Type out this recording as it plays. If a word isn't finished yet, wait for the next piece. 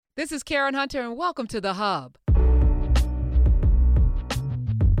This is Karen Hunter, and welcome to The Hub.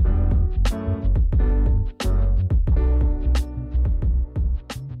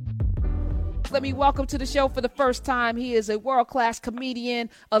 Let me welcome to the show for the first time. He is a world-class comedian,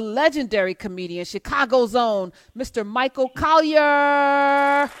 a legendary comedian, Chicago's own, Mr. Michael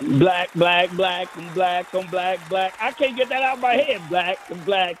Collier. Black, black, black, and black on black, black. I can't get that out of my head. Black, and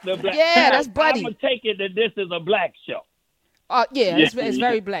black, the black. Yeah, that's Buddy. I'm going to take it that this is a black show. It's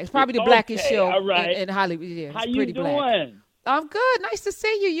very black. It's probably the blackest show all right. in Hollywood. Yeah, it's How you pretty doing? black. I'm good. Nice to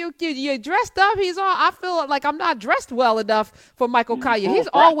see you. You're dressed up. I feel like I'm not dressed well enough for Michael Collier. He's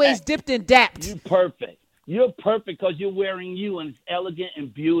always dipped and dapped. You're perfect. You're perfect because you're wearing you, and it's elegant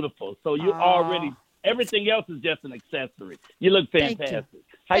and beautiful. So you're already, everything else is just an accessory. You look fantastic.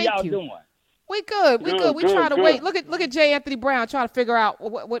 How y'all doing? We good. We good. We trying to wait. Look at J. Anthony Brown trying to figure out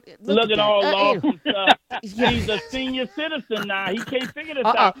what look at all lawsuits. He's a senior citizen now. He can't figure this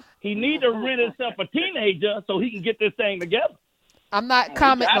out. He need to rid himself a teenager so he can get this thing together. I'm not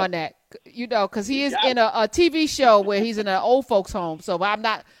commenting on that, because he is in a TV show where he's in an old folks' home. So I'm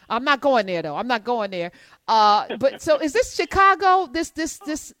not going there though. I'm not going there. But so is this Chicago? This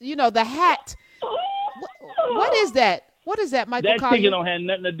the hat. What is that? What is that, Michael Collier? That chicken don't have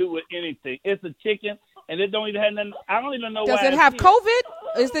nothing to do with anything. It's a chicken, and it don't even have nothing. I don't even know why. Does it have COVID?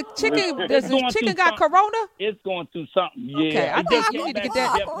 Is the chicken? Does the chicken got corona? It's going through something. Yeah. Okay, I think you need to get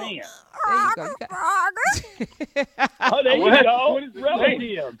that. There you go. Oh, there you go.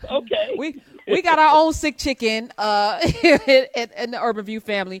 Relatives. Okay. We got our own sick chicken in the Urban View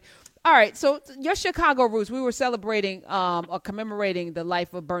family. All right, so your Chicago roots. We were celebrating or commemorating the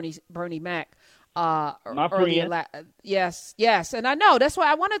life of Bernie Mac. My friend. Yes, and I know that's why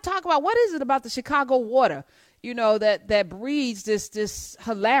I want to talk about what is it about the Chicago water, that breeds this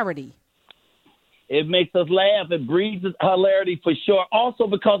hilarity. It makes us laugh. It breeds hilarity for sure. Also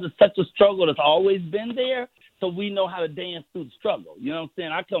because it's such a struggle that's always been there, so we know how to dance through the struggle. You know what I'm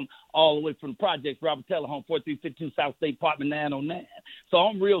saying? I come all the way from the projects, Robert Teller Home, 4352 South State Apartment 909. So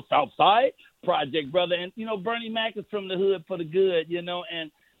I'm real South Side project, brother. And, Bernie Mac is from the hood for the good,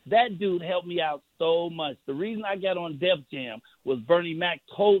 and that dude helped me out so much. The reason I got on Def Jam was Bernie Mac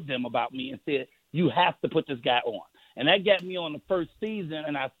told them about me and said, you have to put this guy on. And that got me on the first season,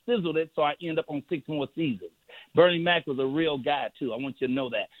 and I sizzled it, so I ended up on 6 more seasons. Bernie Mac was a real guy, too. I want you to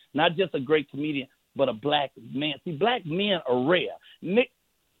know that. Not just a great comedian, but a black man. See, black men are rare. The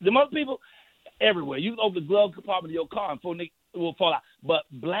most people everywhere. You can open the glove compartment of your car and it will fall out. But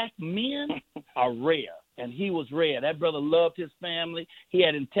black men are rare. And he was rare. That brother loved his family. He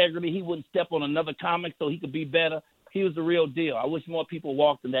had integrity. He wouldn't step on another comic so he could be better. He was the real deal. I wish more people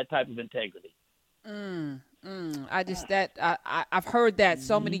walked in that type of integrity. I've heard that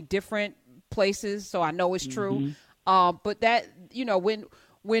so many different places, so I know it's true. But that,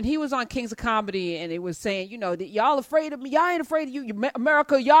 when he was on Kings of Comedy and it was saying, that y'all afraid of me, y'all ain't afraid of you,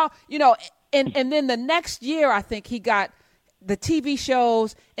 America, y'all, and then the next year I think he got the TV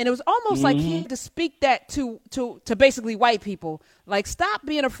shows, and it was almost like he had to speak that to basically white people, like, stop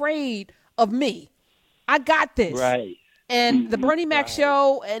being afraid of me. I got this. Right. And the Bernie Mac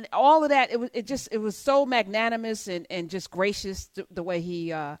show and all of that, it was so magnanimous and just gracious the way he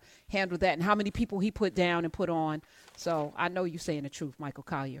handled that and how many people he put down and put on. So I know you're saying the truth, Michael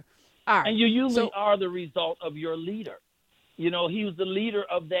Collier. All right. And you usually are the result of your leader. He was the leader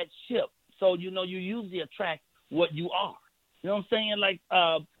of that ship. So, you usually attract what you are. You know what I'm saying? Like,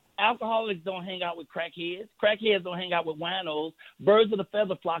 alcoholics don't hang out with crackheads. Crackheads don't hang out with winos. Birds of a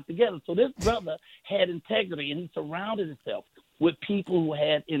feather flock together. So this brother had integrity, and he surrounded himself with people who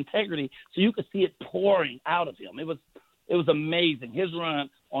had integrity, so you could see it pouring out of him. It was amazing. His run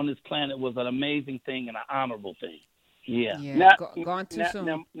on this planet was an amazing thing and an honorable thing. Yeah. Gone too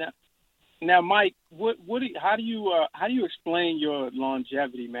soon. Now, Mike, how do you explain your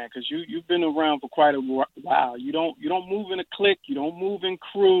longevity, man? Because you've been around for quite a while. You don't move in a clique. You don't move in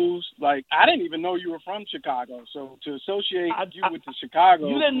crews. Like, I didn't even know you were from Chicago. So to associate you with the Chicago,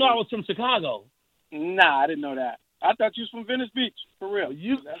 you didn't know I was from Chicago. Nah, I didn't know that. I thought you was from Venice Beach, for real.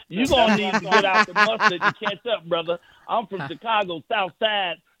 You gonna need to get out the mustard and catch up, brother. I'm from Chicago, South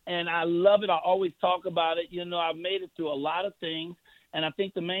Side, and I love it. I always talk about it. I've made it through a lot of things. And I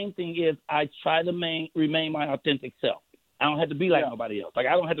think the main thing is I try to remain my authentic self. I don't have to be like nobody else. Like,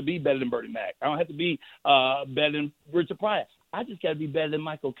 I don't have to be better than Bernie Mac. I don't have to be better than Richard Pryor. I just got to be better than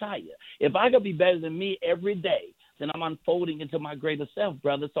Michael Collier. If I got to be better than me every day, then I'm unfolding into my greater self,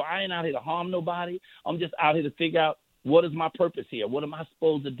 brother. So I ain't out here to harm nobody. I'm just out here to figure out what is my purpose here. What am I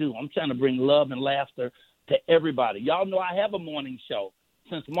supposed to do? I'm trying to bring love and laughter to everybody. Y'all know I have a morning show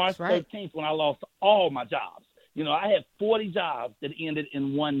since March 13th when I lost all my jobs. I had 40 jobs that ended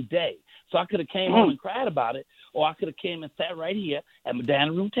in one day. So I could have came home and cried about it, or I could have came and sat right here at my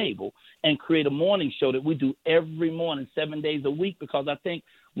dining room table and create a morning show that we do every morning, 7 days a week, because I think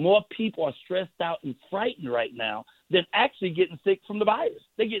more people are stressed out and frightened right now than actually getting sick from the virus.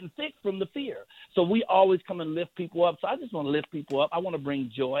 They're getting sick from the fear. So we always come and lift people up. So I just want to lift people up. I want to bring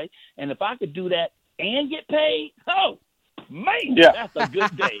joy. And if I could do that and get paid, man, that's a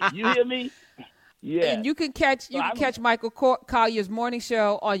good day. You hear me? Yeah. And you can catch Michael Collier's morning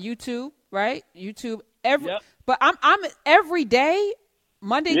show on YouTube, right? YouTube but I'm every day,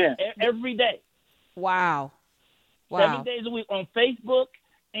 Monday. Yeah, every day. Wow. 7 days a week on Facebook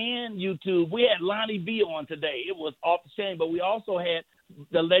and YouTube. We had Lonnie V on today. It was off the chain, but we also had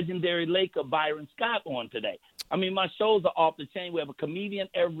the legendary Laker Byron Scott on today. I mean, my shows are off the chain. We have a comedian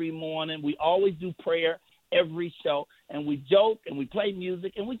every morning. We always do prayer every show, and we joke and we play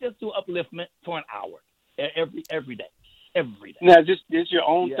music, and we just do upliftment for an hour every day. Every day. Now, this your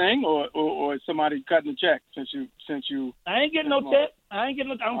own thing, or is somebody cutting the check since you? I ain't getting no check. I'm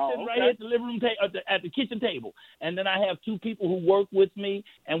sitting right here at the living room at the kitchen table, and then I have two people who work with me,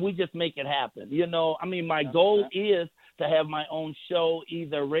 and we just make it happen. I mean, my goal is to have my own show,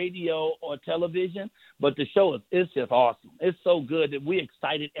 either radio or television. But the show it's just awesome. It's so good that we're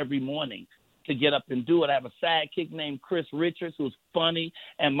excited every morning to get up and do it. I have a sidekick named Chris Richards who's funny,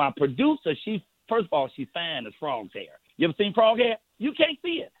 and my producer, first of all, she's fine as frog's hair. You ever seen frog hair? You can't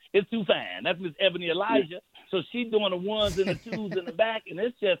see it. It's too fine. That's Miss Ebony Elijah. So she's doing the ones and the twos in the back, and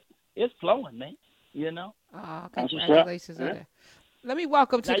it's flowing, man. Oh, congratulations on that. Let me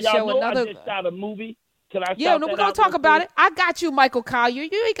welcome to the show another. I just shot a movie. Can I? Yeah, no, we're gonna talk about it. I got you, Michael Collier.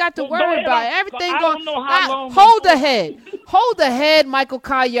 You ain't got to worry about it. Everything going. I don't know how long. Hold the head, Michael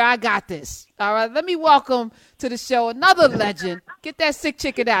Collier. I got this. All right. Let me welcome to the show another legend. Get that sick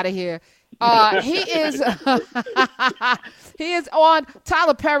chicken out of here. He is on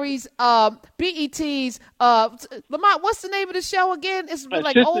Tyler Perry's BET's Lamont, what's the name of the show again? It's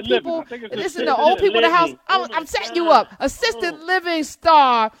like Assisted old people. Living. This is the old people in the house. I'm setting you up. Assisted living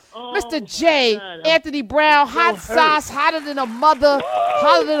star, Mr. J. Anthony Brown, hot sauce, hotter than a mother,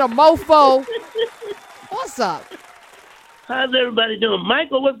 hotter than a mofo. What's up? How's everybody doing?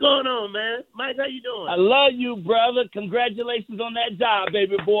 Michael, what's going on, man? Mike, how you doing? I love you, brother. Congratulations on that job,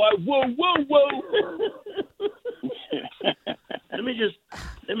 baby boy. Whoa, whoa, whoa. Let me just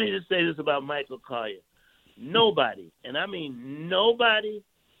say this about Michael Collier. Nobody, and I mean nobody,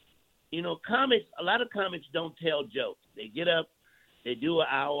 comics, a lot of comics don't tell jokes. They get up, they do an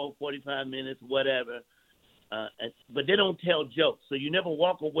hour, 45 minutes, whatever, but they don't tell jokes. So you never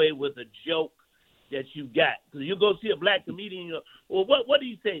walk away with a joke that you got. Because you go see a black comedian, you go, well, what do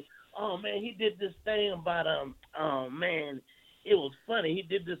you say? Oh, man, he did this thing about, oh, man, it was funny. He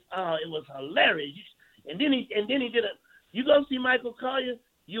did this, it was hilarious. And then he did you go see Michael Collier,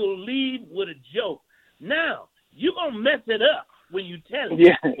 you'll leave with a joke. Now, you're going to mess it up when you tell it.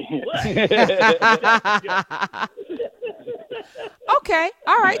 Yeah. Okay.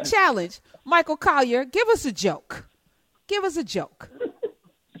 All right. Challenge. Michael Collier, give us a joke. Give us a joke.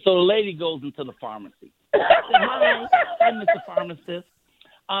 So the lady goes into the pharmacy. I said, hi, Mr. Pharmacist.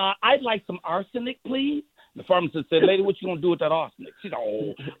 I'd like some arsenic, please. The pharmacist said, lady, what you going to do with that arsenic? She said,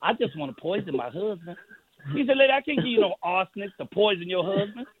 I just want to poison my husband. He said, lady, I can't give you no arsenic to poison your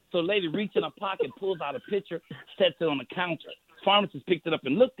husband. So the lady reached in her pocket, pulls out a picture, sets it on the counter. The pharmacist picked it up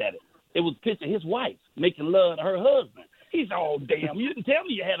and looked at it. It was a picture of his wife making love to her husband. He said, oh, damn, you didn't tell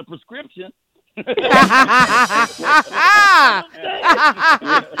me you had a prescription. He's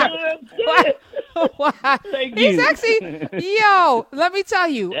actually, let me tell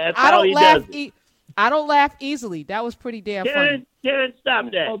you, I don't laugh easily. That was pretty damn funny. Karen,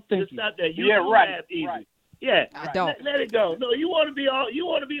 stop that. Oh, stop that. You don't laugh easy. Right. Yeah, I don't. Let it go. No, you want to be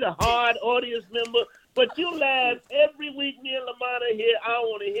the hard audience member, but you laugh every week. Me and Lamont are here. I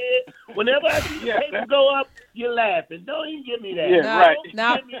want to hear it. Whenever I see the paper go up, you're laughing. Don't even give me that. Yeah,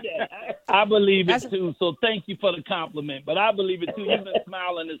 Give me that. I believe it too. So thank you for the compliment. But I believe it too. You've been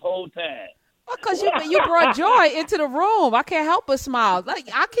smiling this whole time. Because you brought joy into the room. I can't help but smile. Like,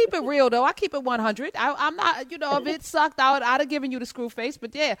 I keep it real though. I keep it 100. I'm not, if it sucked out, I'd have given you the screw face.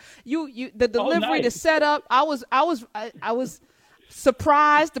 But yeah, the delivery, nice. the setup, I was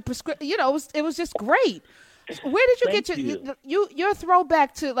surprised. The prescription, it was just great. Where did you get your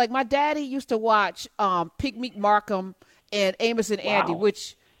throwback to? Like, my daddy used to watch Pigmeat Markham and Amos and Andy,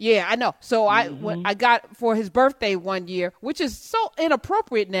 which. Yeah, I know. So I got for his birthday one year, which is so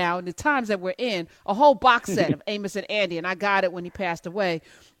inappropriate now in the times that we're in, a whole box set of Amos and Andy, and I got it when he passed away.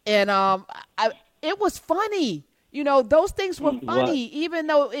 And it was funny. You know, those things were funny, even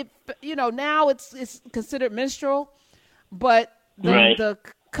though now it's considered minstrel, but the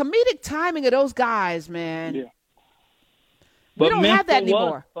comedic timing of those guys, man. Yeah. We don't have that minstrel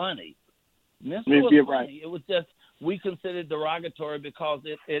anymore. Was funny. Minstrel was funny. It was just we considered derogatory because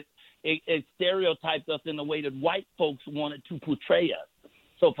it stereotyped us in the way that white folks wanted to portray us.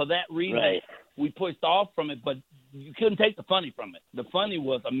 So for that reason, we pushed off from it, but you couldn't take the funny from it. The funny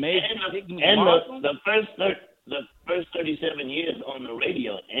was amazing. And the first 37 years on the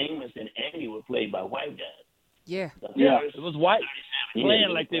radio, Amos and Andy were played by white guys. Yeah. It was white playing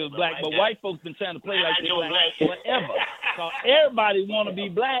like they was black, but white folks been trying to play like they were black forever. So everybody want to be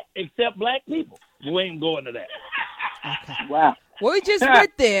black except black people. We ain't going to that. Okay. Wow. Well, we just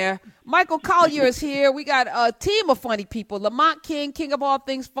went there. Michael Collier is here. We got a team of funny people. Lamont King, king of all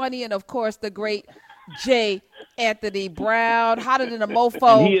things funny, and, of course, the great J. Anthony Brown, hotter than a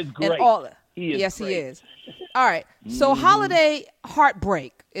mofo. And he is great. He is. All right. So Holiday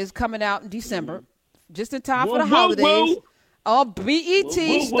Heartbreak is coming out in December, just in time for the holidays. On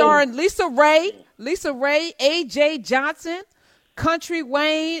BET, starring Lisa Ray, A.J. Johnson, Country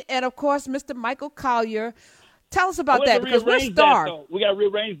Wayne, and, of course, Mr. Michael Collier. Tell us about that, because we're starved. We got to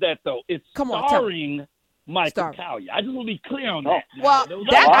rearrange that, though. It's starring Michael Collier. I just want to be clear on that. Well,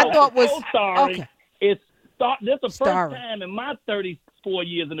 that I thought was starring. Okay. This is the first time in my 34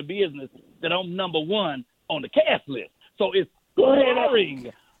 years in the business that I'm number one on the cast list. So it's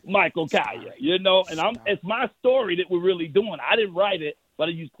starring Michael Collier, and it's my story that we're really doing. I didn't write it, but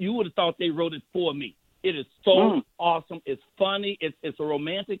you would have thought they wrote it for me. It is so awesome. It's funny. It's a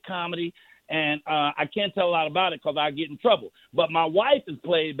romantic comedy. And I can't tell a lot about it because I get in trouble. But my wife is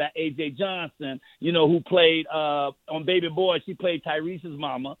played by A.J. Johnson, who played on Baby Boy. She played Tyrese's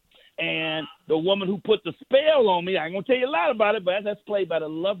mama. And the woman who put the spell on me, I ain't going to tell you a lot about it, but that's played by the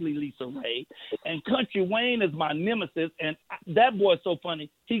lovely Lisa Ray. And Country Wayne is my nemesis. And that boy is so funny.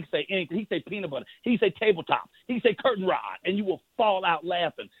 He can say anything. He can say peanut butter. He can say tabletop. He can say curtain rod. And you will fall out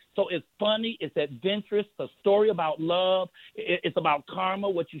laughing. So it's funny. It's adventurous. It's a story about love. It's about karma.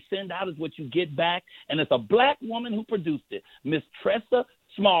 What you send out is what you get back. And it's a black woman who produced it, Miss Tressa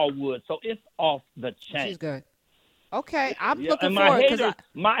Smallwood. So it's off the chain. She's good. Okay, I'm looking and forward.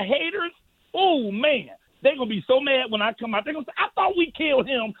 My haters, oh, man, they're going to be so mad when I come out. They're going to say, I thought we killed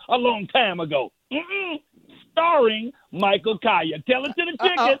him a long time ago. Starring Michael Collier. Tell it to the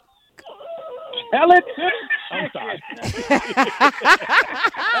chicken. Tell it. I'm sorry.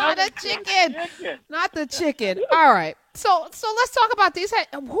 The chicken. Not the chicken. All right. So let's talk about these.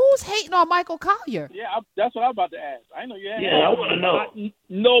 Who's hating on Michael Collier? Yeah, that's what I'm about to ask. I know you asked. Yeah, I want to know.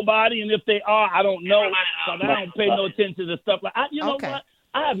 Nobody, and if they are, I don't know. Because I don't pay no attention to stuff like you know what?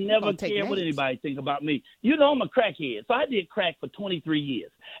 I have never cared what anybody thinks about me. I'm a crackhead. So I did crack for 23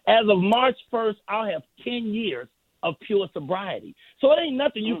 years. As of March 1st, I'll have 10 years of pure sobriety. So it ain't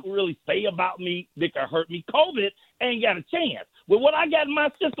nothing you can really say about me that can hurt me. COVID ain't got a chance. With what I got in my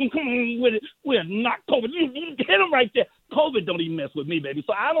system, come on with it, we'll knock COVID. You hit them right there. COVID don't even mess with me, baby.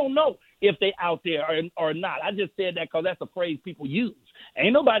 So I don't know if they out there or not. I just said that because that's a phrase people use.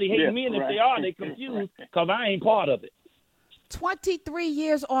 Ain't nobody hating me, and if they are, they confused because I ain't part of it. 23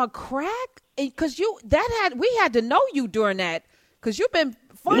 years on crack? Because we had to know you during that because you've been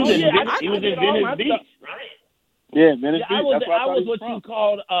funny. He was in Venice Beach, right? Yeah, Venice Beach. I was what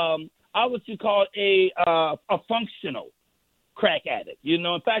you call a functional crack addict.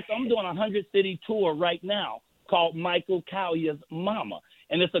 In fact, I'm doing a 100-city tour right now called Michael Collier's Mama.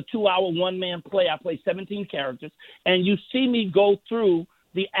 And it's a 2-hour one-man play. I play 17 characters. And you see me go through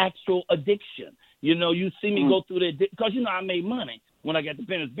the actual addiction. You see me go through because, I made money when I got to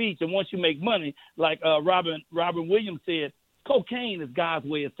Venice Beach. And once you make money, like Robin Williams said, cocaine is God's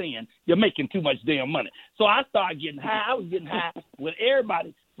way of saying you're making too much damn money. So I started getting high. I was getting high with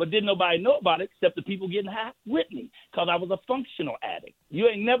everybody, but didn't nobody know about it except the people getting high with me because I was a functional addict. You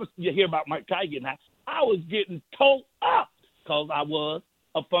hear about Mike Kai getting high. I was getting towed up because I was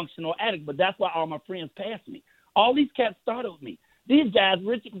a functional addict, but that's why all my friends passed me. All these cats started with me. These guys,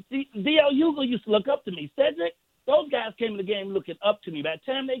 Richard, D.L. Hugel used to look up to me. Cedric, those guys came in the game looking up to me. By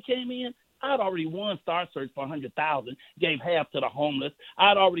the time they came in, I'd already won Star Search for $100,000, gave half to the homeless.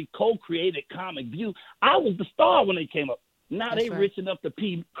 I'd already co-created Comic View. I was the star when they came up. Now they rich enough to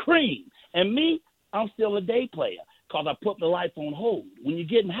pee cream. And me, I'm still a day player because I put my life on hold. When you're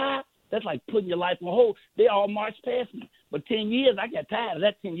getting high, that's like putting your life on hold. They all marched past me. But 10 years, I got tired of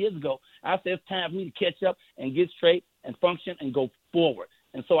that 10 years ago. I said it's time for me to catch up and get straight and function and go forward.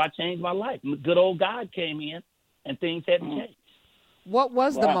 And so I changed my life. Good old God came in, and things had to change. What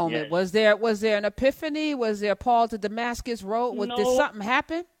was the moment? Yes. Was there an epiphany? Was there Paul to Damascus Road? Did something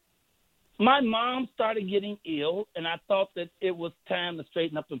happen? My mom started getting ill, and I thought that it was time to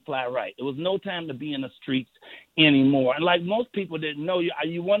straighten up and fly right. It was no time to be in the streets anymore. And like most people didn't know,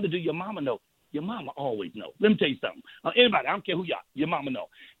 you wonder, do your mama know? Your mama always know. Let me tell you something. Anybody, I don't care who you are, your mama know.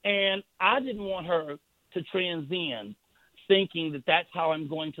 And I didn't want her to transcend thinking that that's how I'm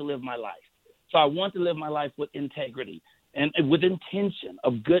going to live my life. So I want to live my life with integrity and with intention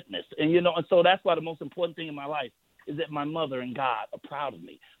of goodness. And, and so that's why the most important thing in my life is that my mother and God are proud of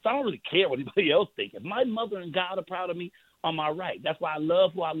me. So I don't really care what anybody else thinks. If my mother and God are proud of me, I'm all right. That's why I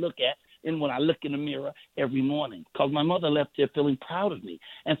love who I look at and when I look in the mirror every morning, because my mother left here feeling proud of me.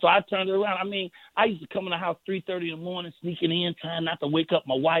 And so I turned it around. I mean, I used to come in the house 3:30 in the morning, sneaking in, trying not to wake up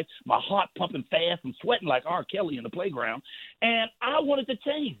my wife, my heart pumping fast and sweating like R. Kelly in the playground. And I wanted to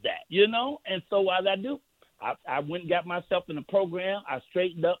change that, And so what did I do? I went and got myself in the program. I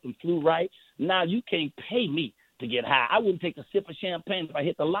straightened up and flew right. Now you can't pay me to get high. I wouldn't take a sip of champagne if I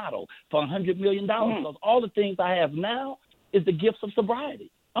hit the lotto for $100 million. Because all the things I have now is the gifts of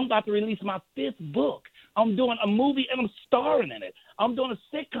sobriety. I'm about to release my 5th book. I'm doing a movie and I'm starring in it. I'm doing a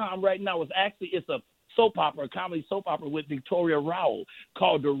sitcom right now. It's a soap opera, a comedy soap opera with Victoria Rowell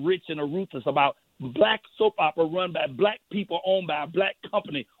called The Rich and the Ruthless, about black soap opera run by black people owned by a black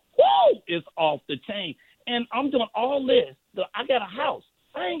company. Woo! It's off the chain. And I'm doing all this. I got a house.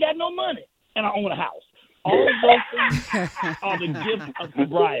 I ain't got no money, and I own a house. All of those things are the gifts of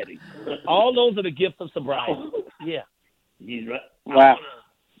sobriety. All those are the gifts of sobriety. Yeah. He's right. Wow. I want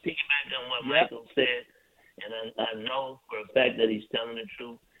to piggyback on what Michael said, and I know for a fact that he's telling the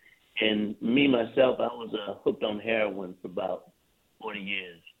truth. And me, myself, I was hooked on heroin for about 40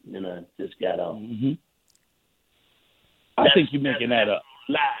 years, and I just got off. Mm-hmm. I think you're making that up.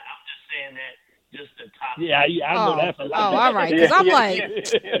 Lie. I'm just saying that. Just the top. Yeah, I know that's a lot. Oh, all right. Because I'm like,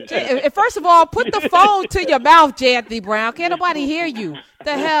 first of all, put the phone to your mouth, J. Anthony Brown. Can't nobody hear you.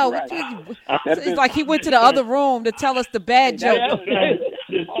 The hell? Right. It's like he went to the other room to tell us the bad joke. My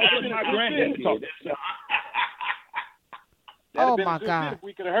granddad talking. Oh, my God.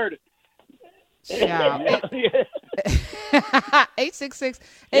 We could have heard it. Child. 866.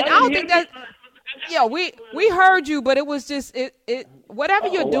 And I don't think that. Yeah, we heard you, but it was just it. Whatever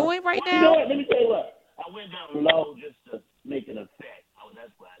you're doing right now. You know what? Let me tell you what. I went down low just to make it effect. Oh,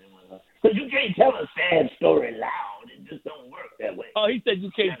 that's why I didn't want to. Because you can't tell a sad story loud. It just don't work that way. Oh, he said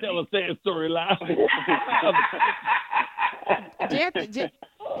you can't tell a sad story loud.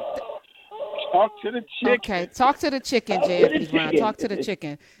 Talk to the chicken. Okay, talk to the chicken, J. Anthony Brown. Talk to the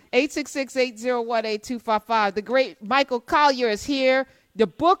chicken. 866-801-8255. The great Michael Collier is here. The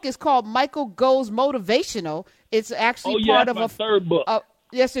book is called Michael Goes Motivational. It's actually part of my third book.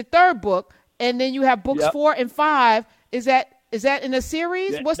 Yes, your third book, and then you have books 4 and 5. Is that in a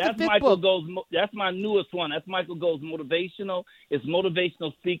series? What's the 5th book? That's my newest one. That's Michael Goes Motivational. It's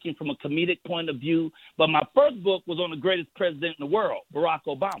motivational speaking from a comedic point of view. But my first book was on the greatest president in the world, Barack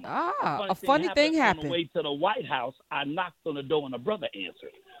Obama. A funny thing happened. On the way to the White House, I knocked on the door and a brother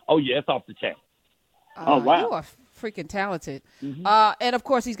answered. Oh yeah, it's off the chain. Oh wow, you are freaking talented. Mm-hmm. And of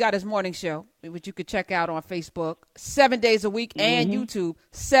course, he's got his morning show, which you could check out on Facebook 7 days a week and YouTube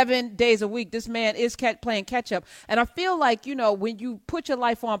 7 days a week. This man is playing catch up, and I feel like when you put your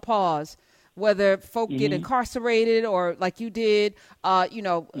life on pause, whether folk get incarcerated or like you did,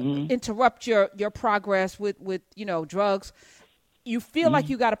 interrupt your progress with drugs. You feel like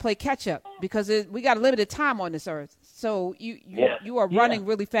you got to play catch up because we got a limited time on this earth. So you are running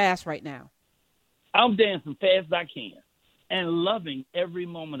really fast right now. I'm dancing fast as I can and loving every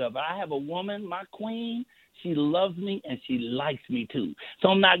moment of it. I have a woman, my queen. She loves me and she likes me too. So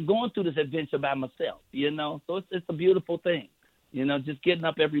I'm not going through this adventure by myself, So it's a beautiful thing. Just getting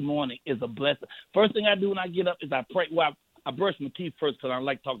up every morning is a blessing. First thing I do when I get up is I pray. Well, I brush my teeth first because I don't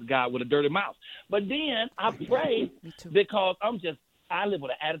like to talk to God with a dirty mouth. But then I pray because I live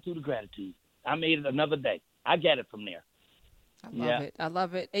with an attitude of gratitude. I made it another day. I get it from there. I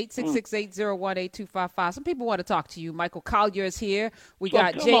love it. 866-801-8255. Some people want to talk to you. Michael Collier is here. We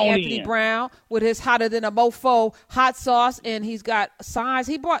got J. Anthony Brown with his hotter than a mofo hot sauce, and he's got signs.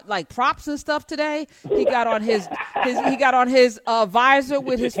 He brought like props and stuff today. He got on his visor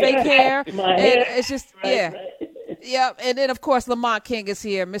with his fake hair. And it's just Right. Yeah, and then of course Lamont King is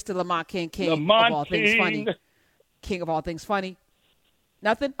here, Mr. Lamont King, Lamont of all King. things funny, king of all things funny.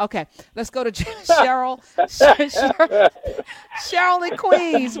 Nothing? Okay, let's go to Cheryl. Cheryl in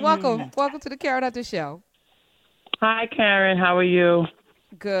Queens, welcome to the Karen Hunter Show. Hi, Karen. How are you?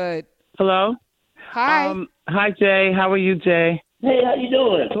 Good. Hello. Hi. Hi, Jay. How are you, Jay? Hey, how you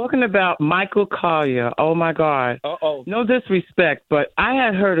doing? Talking about Michael Collier. Oh my God. Uh-oh. No disrespect, but I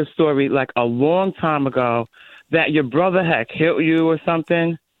had heard a story like a long time ago that your brother had killed you or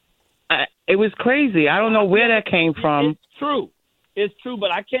something. It was crazy. I don't know where that came from. It's true. It's true,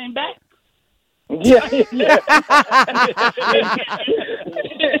 but I came back. Yeah.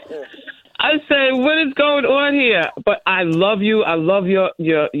 I say, what is going on here? But I love you. I love your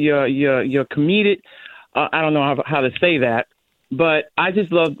comedic. I don't know how to say that, but I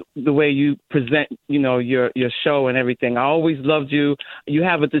just love the way you present, your show and everything. I always loved you. You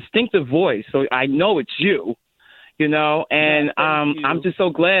have a distinctive voice, so I know it's you, and I'm just so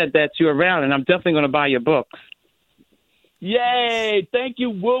glad that you're around, and I'm definitely going to buy your books. Yay! Thank you.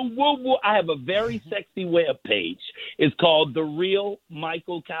 Woo, woo, woo. I have a very sexy web page. It's called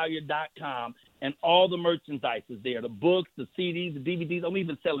TheRealMichaelCollier.com, and all the merchandise is there. The books, the CDs, the DVDs. I'm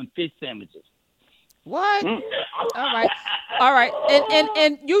even selling fish sandwiches. What? All right.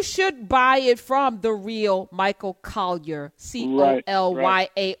 And you should buy it from The Real Michael Collier,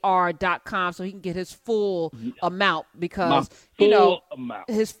 COLYAR.com, so he can get his full amount because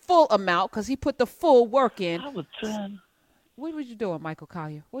his full amount because he put the full work in. I was trying. What were you doing, Michael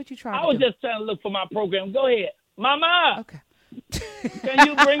Collier? What were you trying to do? I was just trying to look for my program. Go ahead. Mama. Okay. Can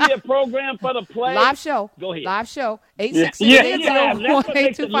you bring me a program for the play? Live show. Go ahead. Live show.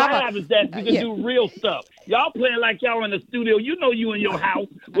 866-801-8255. Live is that you can do real stuff. Y'all playing like y'all in the studio. You know you in your house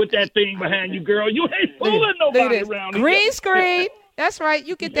with that thing behind you, girl. You ain't fooling nobody around here. Green screen. That's right.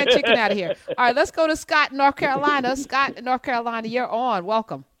 You get that chicken out of here. All right, let's go to Scott in North Carolina. Scott in North Carolina, you're on.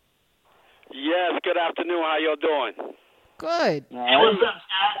 Welcome. Yes, good afternoon. How y'all doing? Good. Hey, what's up,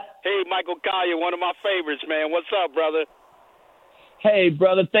 Scott? Hey, Michael Collier, one of my favorites, man. What's up, brother? Hey,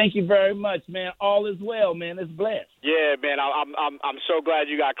 brother, thank you very much, man. All is well, man. It's blessed. Yeah, man. I'm so glad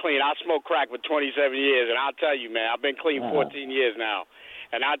you got clean. I smoked crack for 27 years, and I'll tell you, man, I've been clean 14 years now.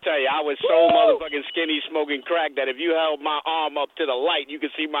 And I'll tell you, I was so motherfucking skinny smoking crack that if you held my arm up to the light, you could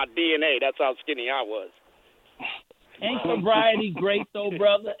see my DNA. That's how skinny I was. Ain't sobriety great, though,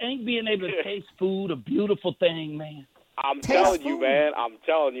 brother? Ain't being able to taste food a beautiful thing, man? I'm telling you, man. I'm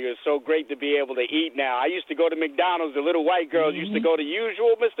telling you, it's so great to be able to eat now. I used to go to McDonald's. The little white girls used to go to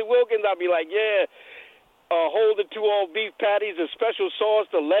usual, Mr. Wilkins. I'd be like, yeah, hold the 2 all-beef patties, the special sauce,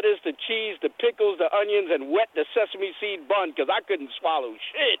 the lettuce, the cheese, the pickles, the onions, and wet the sesame seed bun because I couldn't swallow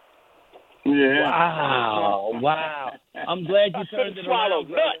shit. Yeah. Wow. I'm glad you turned it swallow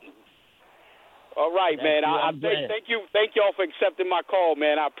around. nothing. All right, man. Thank y'all for accepting my call,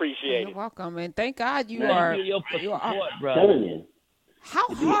 man. I appreciate it. You're welcome, and thank God you Thank are. you for You are. support, brother. How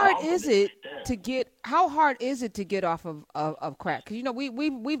hard is it to get? How hard is it to get off of crack? Because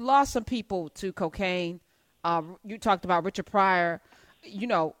we've lost some people to cocaine. You talked about Richard Pryor.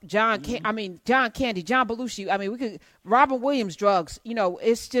 John Candy, John Belushi. I mean, we could Robin Williams drugs.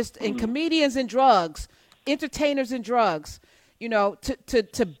 It's just and comedians and drugs, entertainers and drugs.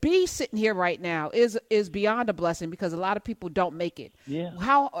 To be sitting here right now is beyond a blessing because a lot of people don't make it. Yeah.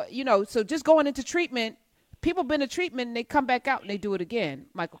 So just going into treatment, people been to treatment and they come back out and they do it again,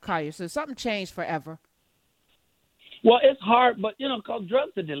 Michael Collier. So something changed forever. Well, it's hard, but, because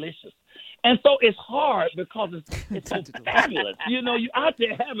drugs are delicious. And so it's hard because it's so fabulous. You're out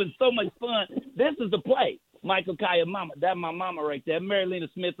there having so much fun. This is the play. Michael Collier, mama. That's my mama right there.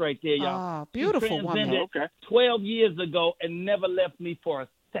 Marilena Smith right there, y'all. Oh, beautiful woman. Okay. 12 years ago and never left me for a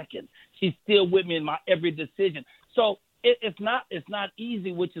second. She's still with me in my every decision. So it's not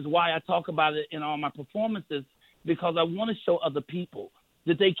easy, which is why I talk about it in all my performances, because I want to show other people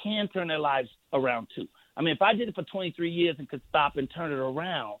that they can turn their lives around too. I mean, if I did it for 23 years and could stop and turn it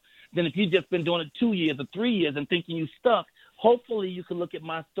around, then if you've just been doing it 2 years or 3 years and thinking you stuck, hopefully you can look at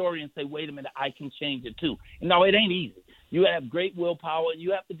my story and say, wait a minute, I can change it too. No, it ain't easy. You have great willpower, and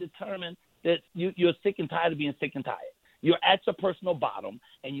you have to determine that you're sick and tired of being sick and tired. You're at your personal bottom,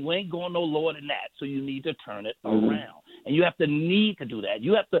 and you ain't going no lower than that, so you need to turn it around. And you have to need to do that.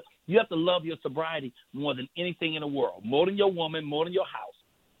 You have to love your sobriety more than anything in the world, more than your woman, more than your house,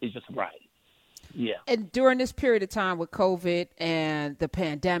 is your sobriety. Yeah. And during this period of time with COVID and the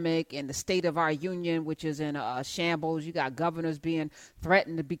pandemic and the state of our union, which is in shambles, you got governors being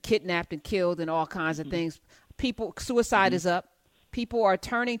threatened to be kidnapped and killed and all kinds of things. Suicide is up. People are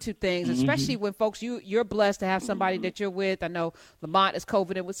turning to things, especially when folks, you're blessed to have somebody that you're with. I know Lamont is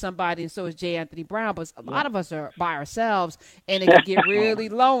COVIDing with somebody, and so is J. Anthony Brown, but a lot of us are by ourselves, and it can get really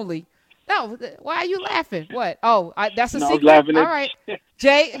lonely. No, why are you laughing? What? Oh, that's a secret? All right.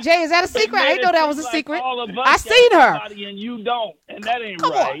 Jay, is that a secret? I didn't know that was a secret. I seen her. And you don't, and that ain't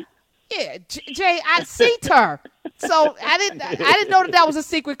Come right. on. Yeah, Jay, I seen her. So I didn't know that was a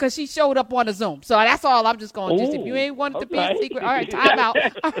secret because she showed up on the Zoom. So that's all. I'm just going. Just if you ain't wanted to be a secret, all right, time out.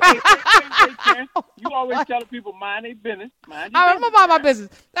 You always telling people mind their business. Mind All right, I'm business. about my business.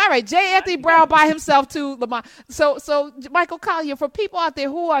 All right, J. Anthony Brown by himself too, Lamont. So Michael Collier, for people out there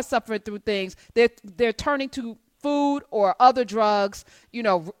who are suffering through things, they're turning to food or other drugs,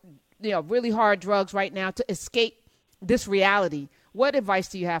 really hard drugs right now to escape this reality. What advice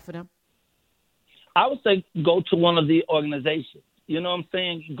do you have for them? I would say go to one of the organizations. You know what I'm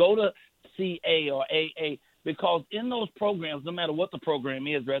saying? Go to CA or AA, because in those programs, no matter what the program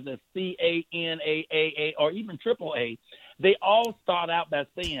is, whether it's CANAAA or even AAA, they all start out by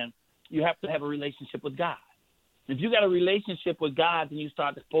saying you have to have a relationship with God. If you got a relationship with God, then you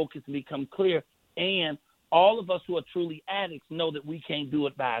start to focus and become clear. And all of us who are truly addicts know that we can't do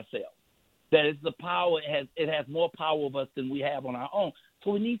it by ourselves. That it's the power, it has more power of us than we have on our own.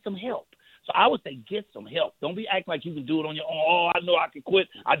 So we need some help. So I would say get some help. Don't be acting like you can do it on your own. Oh, I know I can quit.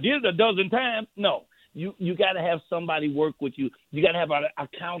 I did it a dozen times. No, you got to have somebody work with you. You got to have an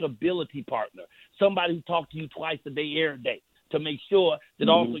accountability partner, somebody who talks to you twice a day, every day, to make sure that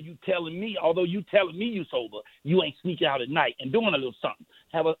also you telling me, although you telling me you sober, you ain't sneaking out at night and doing a little something.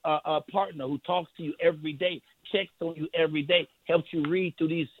 Have a partner who talks to you every day, checks on you every day, helps you read through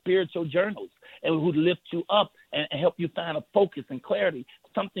these spiritual journals, and who lift you up and help you find a focus and clarity,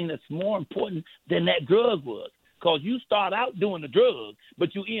 something that's more important than that drug was. Because you start out doing the drug,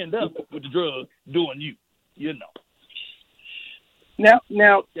 but you end up with the drug doing you, Now,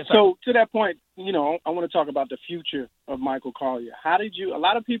 Yes, so to that point, I want to talk about the future of Michael Collier. A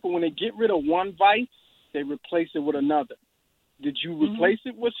lot of people, when they get rid of one vice, they replace it with another. Did you replace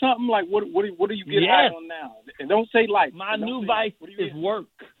it with something? Like, what do you get high on now? And don't say life. My new vice is work.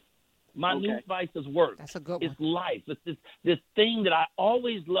 My new vice is work. That's a good one. It's life. It's this thing that I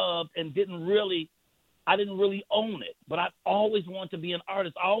always loved and didn't really own it. But I always wanted to be an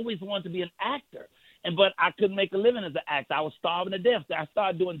artist. I always wanted to be an actor. But I couldn't make a living as an actor. I was starving to death. I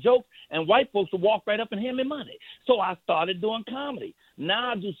started doing jokes, and white folks would walk right up and hand me money. So I started doing comedy.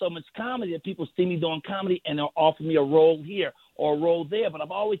 Now I do so much comedy that people see me doing comedy, and they'll offer me a role here or a role there. But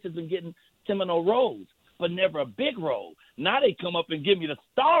I've always just been getting seminal roles, but never a big role. Now they come up and give me the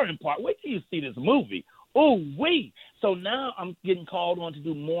starring part. Wait till you see this movie. Ooh, wee. So now I'm getting called on to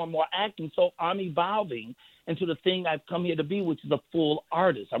do more and more acting. So I'm evolving into the thing I've come here to be, which is a full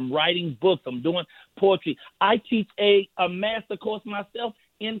artist. I'm writing books. I'm doing poetry. I teach a master course myself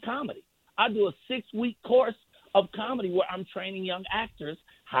in comedy. I do a 6-week course of comedy where I'm training young actors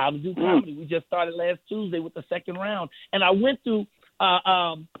how to do comedy. We just started last Tuesday with the second round. And I went through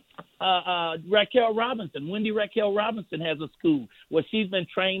Raquel Robinson. Wendy Raquel Robinson has a school where she's been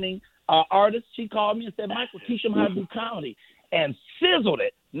training artists. She called me and said, Michael, teach them how to do comedy, and sizzled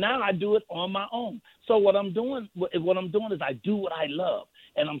it. Now I do it on my own. So what I'm doing is I do what I love,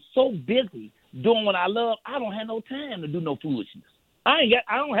 and I'm so busy doing what I love, I don't have no time to do no foolishness. I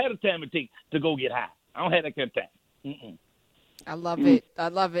don't have the time to take to go get high. I don't have that kind of time. Mm-mm. I love it. I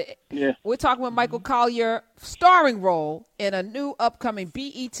love it. Yeah. We're talking with Michael Collier, starring role in a new upcoming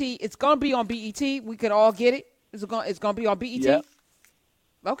BET. It's going to be on BET. We can all get it. It's going to be on BET. Yep.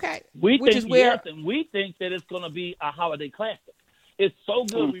 Okay. We Which think is where yes, and we think that it's going to be a holiday classic. It's so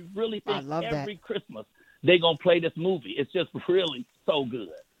good. We really think every Christmas they're going to play this movie. It's just really so good.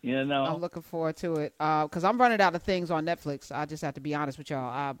 I'm looking forward to it because I'm running out of things on Netflix. I just have to be honest with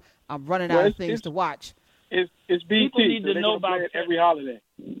y'all. I'm running out of things to watch. It's BT. People need to know about it every holiday.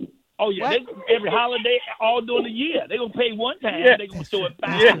 Oh, yeah. Every holiday, all during the year. They're going to pay one time. Yeah. They're going to show it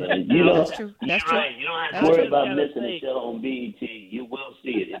back. Yeah. That's true. That's true. Right. You don't have to worry about missing the show on BET. You will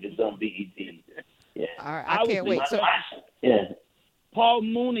see it if it's on BET. Yeah. All right. I can't wait. So, yeah. Paul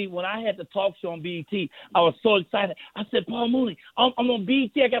Mooney, when I had the talk show on BET, I was so excited. I said, Paul Mooney, I'm on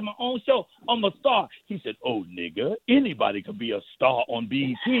BET. I got my own show. I'm a star. He said, oh, nigga, anybody could be a star on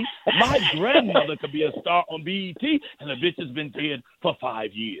BET. My grandmother could be a star on BET, and the bitch has been dead for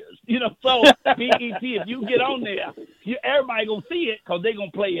 5 years. So BET, if you get on there, everybody going to see it because they're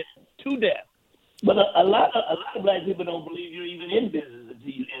going to play it to death. But a lot of black people don't believe you're even in business until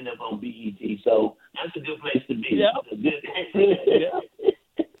you end up on BET. So that's a good place to be. Yeah.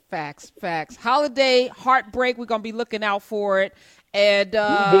 Facts. Holiday heartbreak. We're gonna be looking out for it. And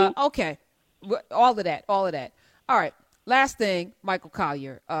okay, all of that. All right. Last thing, Michael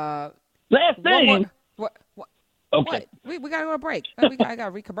Collier. Last thing. What? Okay. What? We gotta go to break. I gotta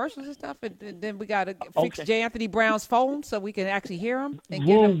read commercials and stuff, and then we gotta fix J. Anthony Brown's phone so we can actually hear him and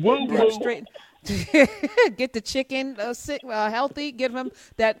get him straight. Get the chicken healthy. Give him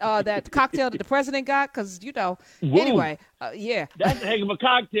that cocktail that the president got, because anyway, yeah. That's a heck of a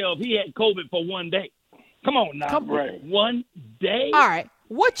cocktail if he had COVID for one day. Come on now. Right. One day. All right.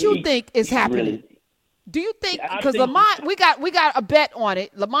 What you think is happening? Really, Do you think, I because think- Lamont, we got a bet on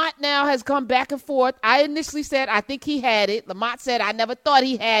it. Lamont now has come back and forth. I initially said I think he had it. Lamont said I never thought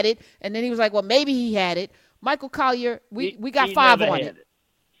he had it, and then he was like, well, maybe he had it. Michael Collier, we got he 5 never on had it.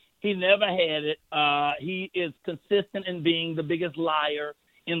 He never had it. He is consistent in being the biggest liar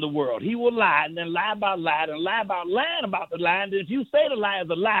in the world. He will lie and then lie about lying and lie about lying about the lie. And if you say the lie is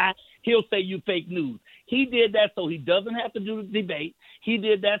a lie, he'll say you fake news. He did that so he doesn't have to do the debate. He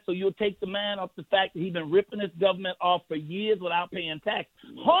did that so you'll take the man off the fact that he's been ripping his government off for years without paying tax.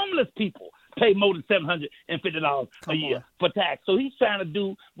 Homeless people pay more than $750 a year for tax. So he's trying to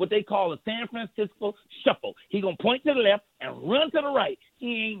do what they call a San Francisco shuffle. He's going to point to the left and run to the right.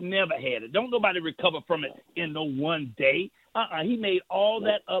 He ain't never had it. Don't nobody recover from it in no one day. He made all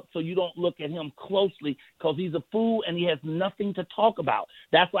that up so you don't look at him closely because he's a fool and he has nothing to talk about.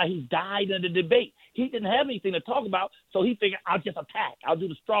 That's why he died in the debate. He didn't have anything to talk about, so he figured, I'll just attack. I'll do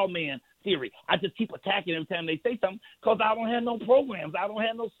the straw man theory. I just keep attacking every time they say something because I don't have no programs. I don't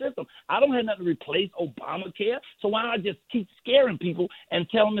have no system. I don't have nothing to replace Obamacare, so why don't I just keep scaring people and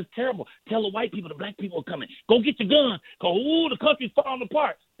tell them it's terrible? Tell the white people, the black people are coming. Go get your gun because, the country's falling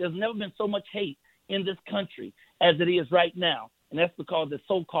apart. There's never been so much hate in this country as it is right now, and that's because the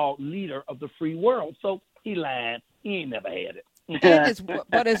so-called leader of the free world. So he lied. He ain't never had it.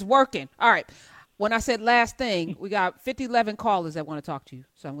 But it's working. All right. When I said last thing, we got 11 callers that want to talk to you.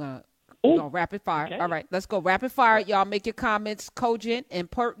 So I'm going to rapid fire. Okay. All right, let's go rapid fire. Y'all make your comments cogent and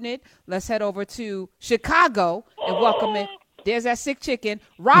pertinent. Let's head over to Chicago and welcome in. There's that sick chicken.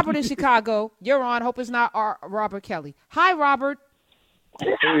 Robert in Chicago. You're on. Hope it's not Robert Kelly. Hi, Robert.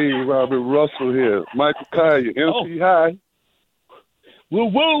 Hey, Robert Russell here. Michael Collier, MC High. Woo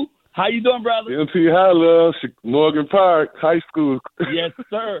woo. How you doing, brother? MC High love, Morgan Park High School. Yes,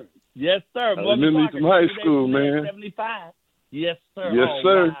 sir. Yes, sir. I remember you from high school, man. 75. Yes, sir. Yes,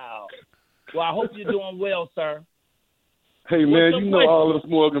 sir. Wow. Well, I hope you're doing well, sir. Hey, man, you know all us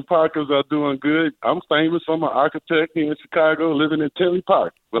Morgan Parkers are doing good. I'm famous. I'm an architect here in Chicago, living in Tinley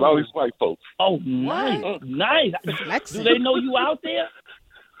Park with all these white folks. Oh, nice. Nice. Do they know you out there?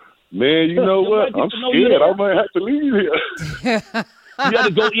 Man, you know what? I'm scared. I might have to leave here. You got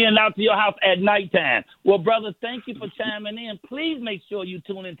to go in and out to your house at nighttime. Well, brother, thank you for chiming in. Please make sure you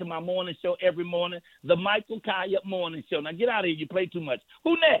tune into my morning show every morning, the Michael Collier Morning Show. Now, get out of here. You play too much.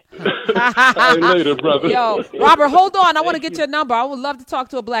 Who next? All right, later, brother. Yo, Robert, hold on. I want to get your number. I would love to talk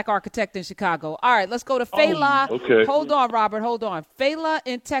to a black architect in Chicago. All right, let's go to Fela. Okay. Hold on, Robert. Hold on. Fela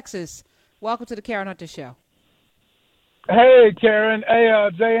in Texas. Welcome to the Karen Hunter Show. Hey, Karen. Hey,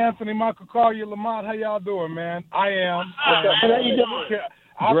 Jay Anthony, Michael Collier, Lamont. How y'all doing, man? I am. How you doing?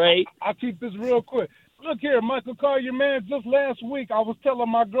 Great. I'll keep this real quick. Look here, Michael Collier, man, just last week I was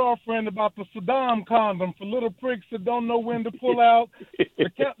telling my girlfriend about the Saddam condom for little pricks that don't know when to pull out.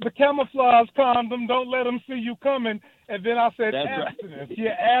 The camouflage condom, don't let them see you coming. And then I said abstinence.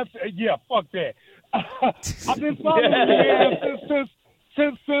 Right. Yeah, fuck that. I've been following you, man,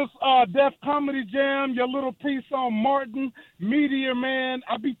 since Def Comedy Jam, your little piece on Martin, Meteor, man.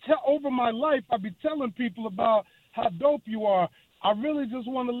 Over my life, I be telling people about how dope you are. I really just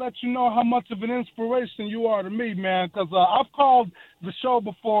want to let you know how much of an inspiration you are to me, man, because I've called the show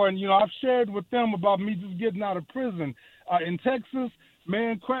before, and, I've shared with them about me just getting out of prison. In Texas,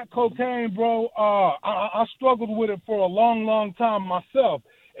 man, crack cocaine, bro, I struggled with it for a long, long time myself.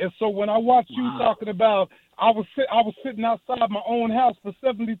 And so when I watched you talking about I was sitting outside my own house for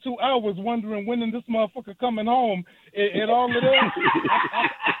 72 hours wondering when is this motherfucker coming home and all of that.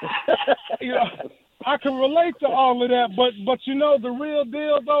 I can relate to all of that, but the real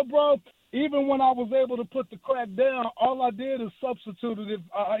deal though, bro, even when I was able to put the crack down, all I did is substituted it.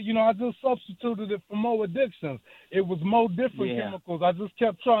 I just substituted it for more addictions. It was more different chemicals. I just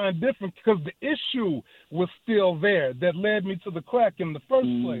kept trying different because the issue was still there that led me to the crack in the first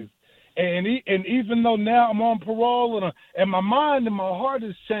place. And even though now I'm on parole and my mind and my heart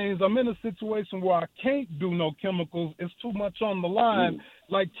has changed, I'm in a situation where I can't do no chemicals. It's too much on the line.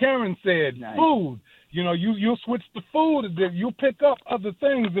 Like Karen said, food. You'll switch to food. You'll pick up other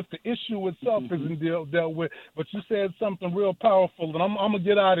things if the issue itself isn't dealt with. But you said something real powerful, and I'm going to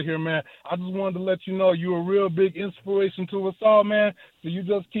get out of here, man. I just wanted to let you know you're a real big inspiration to us all, man. So you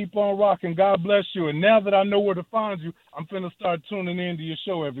just keep on rocking. God bless you. And now that I know where to find you, I'm finna start tuning into your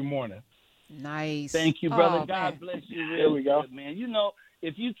show every morning. Nice. Thank you, brother. God man. bless you. There we go. Good, man.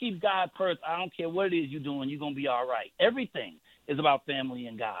 If you keep God first, I don't care what it is you're doing, you're going to be all right. Everything is about family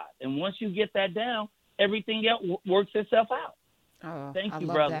and God. And once you get that down, everything else works itself out. Oh, Thank you,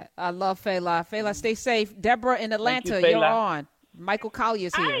 love brother. That. I love Fela. Fela, stay safe. Deborah in Atlanta, you, you're on. Michael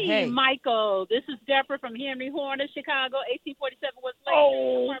Collier's here. Hi, Hey. Michael. This is Deborah from Henry Horner, Chicago, 1847 West Lake,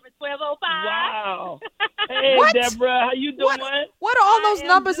 apartment 1205. Wow. Hey, What? Deborah, how you doing? What are all those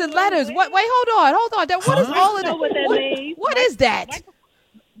numbers and letters? What? Wait, hold on. What is all of that? know what that means. What is that?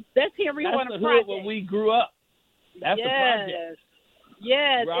 That's Henry That's Horner the hood Project. where we grew up. That's the project.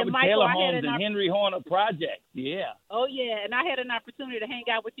 Yes, Robert and Michael, Taylor I had Homes and Henry Horner Project. Yeah. Oh yeah, and I had an opportunity to hang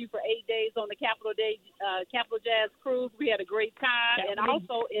out with you for 8 days on the Capital Jazz Cruise. We had a great time, and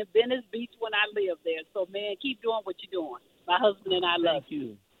also in Venice Beach when I lived there. So man, keep doing what you're doing. My husband and I love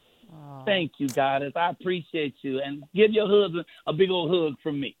you. Thank you, Goddess. I appreciate you, and give your husband a big old hug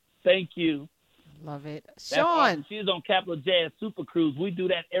from me. Thank you. Love it, That's Sean. awesome. She's on Capital Jazz Super Cruise. We do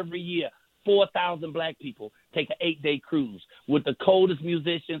that every year. 4,000 black people take an 8-day cruise with the coldest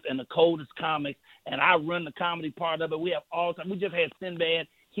musicians and the coldest comics, and I run the comedy part of it. We have all time. We just had Sinbad.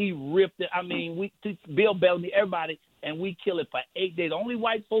 He ripped it. I mean, Bill Bellamy, everybody, and we kill it for 8 days. The only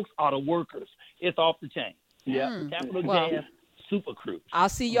white folks are the workers. It's off the chain. Yeah, Capital Jazz Super Cruise. I'll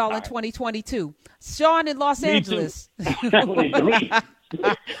see y'all in 2022. Sean in Los Me Angeles.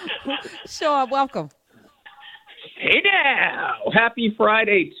 Sean, welcome. Hey now! Happy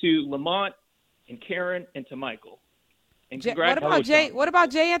Friday to Lamont and Karen and to Michael. And What about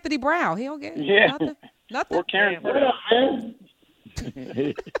J. Anthony Brown? He don't get nothing. Or Karen.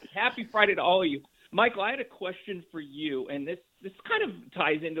 Happy Friday to all of you. Michael, I had a question for you, and this kind of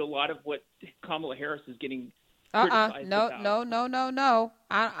ties into a lot of what Kamala Harris is getting criticized about. No.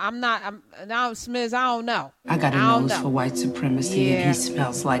 I'm not. Now, Smiz, I don't know. I got a nose for white supremacy, and he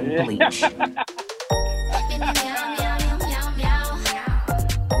smells like bleach.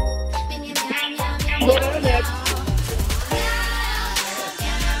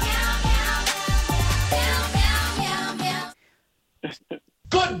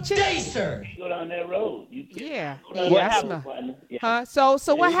 Good day, sir. Go down that road.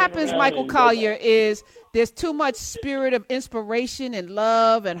 So what happens, Michael Collier, is there's too much spirit of inspiration and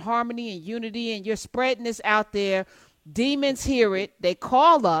love and harmony and unity, and you're spreading this out there. Demons hear it. They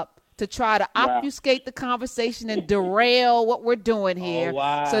call up to try to obfuscate the conversation and derail what we're doing here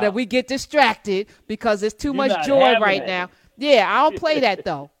so that we get distracted because there's too much joy right now. Yeah, I don't play that,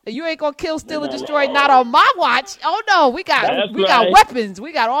 though. You ain't going to kill, steal, and destroy, not on my watch. Oh, no, we got weapons.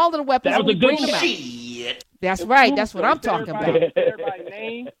 We got all of the weapons. That was a good shit. That's right. That's what I'm talking about. Said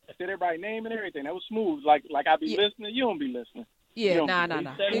everybody's name and everything. That was smooth. Like I be listening, you don't be listening. Yeah, nah.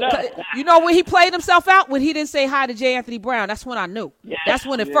 You know when he played himself out? When he didn't say hi to J. Anthony Brown. That's when I knew. That's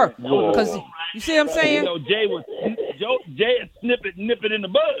when it first. Because you see what I'm saying? You know, Jay is nip it in the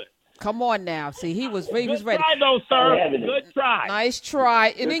bud. Come on now. See, he was ready. Good try, though, sir. Good try. Nice try.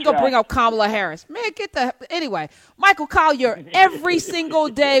 And then go bring up Kamala Harris. Man, Anyway, Michael Collier, every single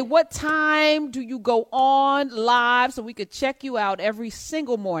day, what time do you go on live so we could check you out every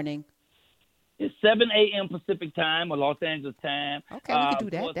single morning? It's 7 a.m. Pacific time or Los Angeles time. Okay, we can do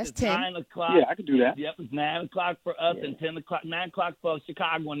that. That's 10. 9 o'clock. Yeah, I can do that. Yep, it's 9 o'clock for us and 9 o'clock for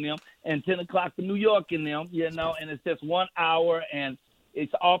Chicago and them, and 10 o'clock for New York and them, you know, and it's just 1 hour, and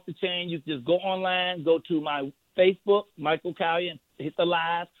it's off the chain. You just go online, go to my Facebook, Michael Collier, and hit the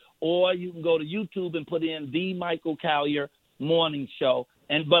live, or you can go to YouTube and put in The Michael Collier Morning Show.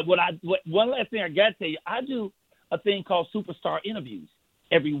 But one last thing I got to tell you, I do a thing called Superstar Interviews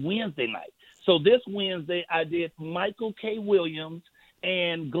every Wednesday night. So this Wednesday, I did Michael K. Williams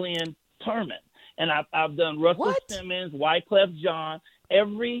and Glenn Turman. And I've done Russell Simmons, Wyclef Jean,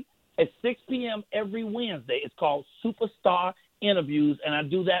 at 6 p.m. every Wednesday. It's called Superstar Interviews, and I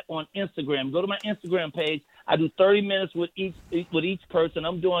do that on Instagram. Go to my Instagram page. I do 30 minutes with each person.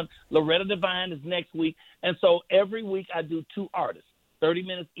 I'm doing Loretta Devine this next week. And so every week I do 2 artists, 30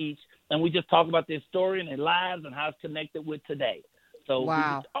 minutes each, and we just talk about their story and their lives and how it's connected with today. So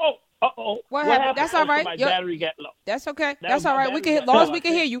wow. What happened? That's all right. My battery got low. That's okay. That's all right. We can, as long as we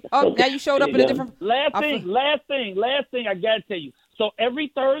can hear you. Oh, now you showed up in a different. Last thing. I gotta tell you. So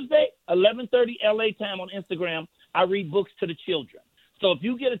every Thursday, 11:30 LA time on Instagram, I read books to the children. So if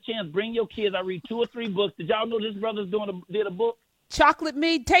you get a chance, bring your kids. I read 2 or 3 books. Did y'all know this brother's did a book? Chocolate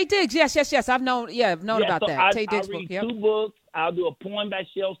Mead, Tay Diggs. Yes. I've known about that. Tay Diggs book. I read yep. 2 books. I'll do a poem by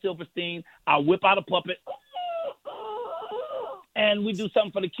Shel Silverstein. I'll whip out a puppet. And we do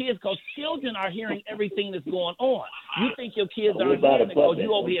something for the kids because children are hearing everything that's going on. You think your kids aren't hearing it because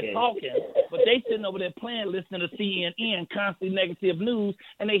you over here talking, but they sitting over there playing, listening to CNN, constantly negative news,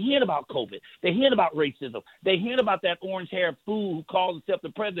 and they hearing about COVID. They hearing about racism. They hearing about that orange-haired fool who calls himself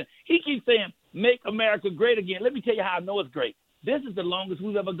the president. He keeps saying, make America great again. Let me tell you how I know it's great. this is the longest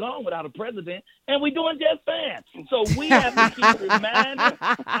we've ever gone without a president, and we're doing just fine. So we have to keep reminding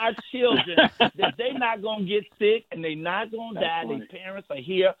our children that they're not going to get sick and they're not going to die. Their parents are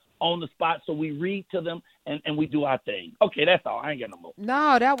here on the spot, so we read to them and we do our thing. Okay, that's all. I ain't got no more.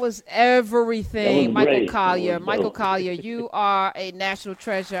 No, that was everything. That was Michael great. Collier. Michael Collier, you are a national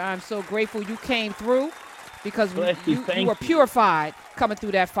treasure. I'm so grateful you came through because you were purified coming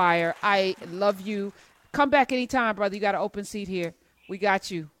through that fire. I love you. Come back anytime, brother. You got an open seat here. We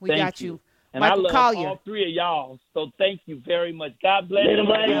got you. We got you. And Michael I love Collier. all three of y'all, so thank you very much. God bless you.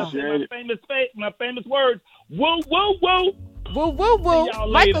 My famous words, woo, woo, woo. Woo, woo, woo.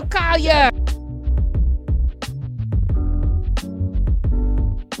 Michael Collier.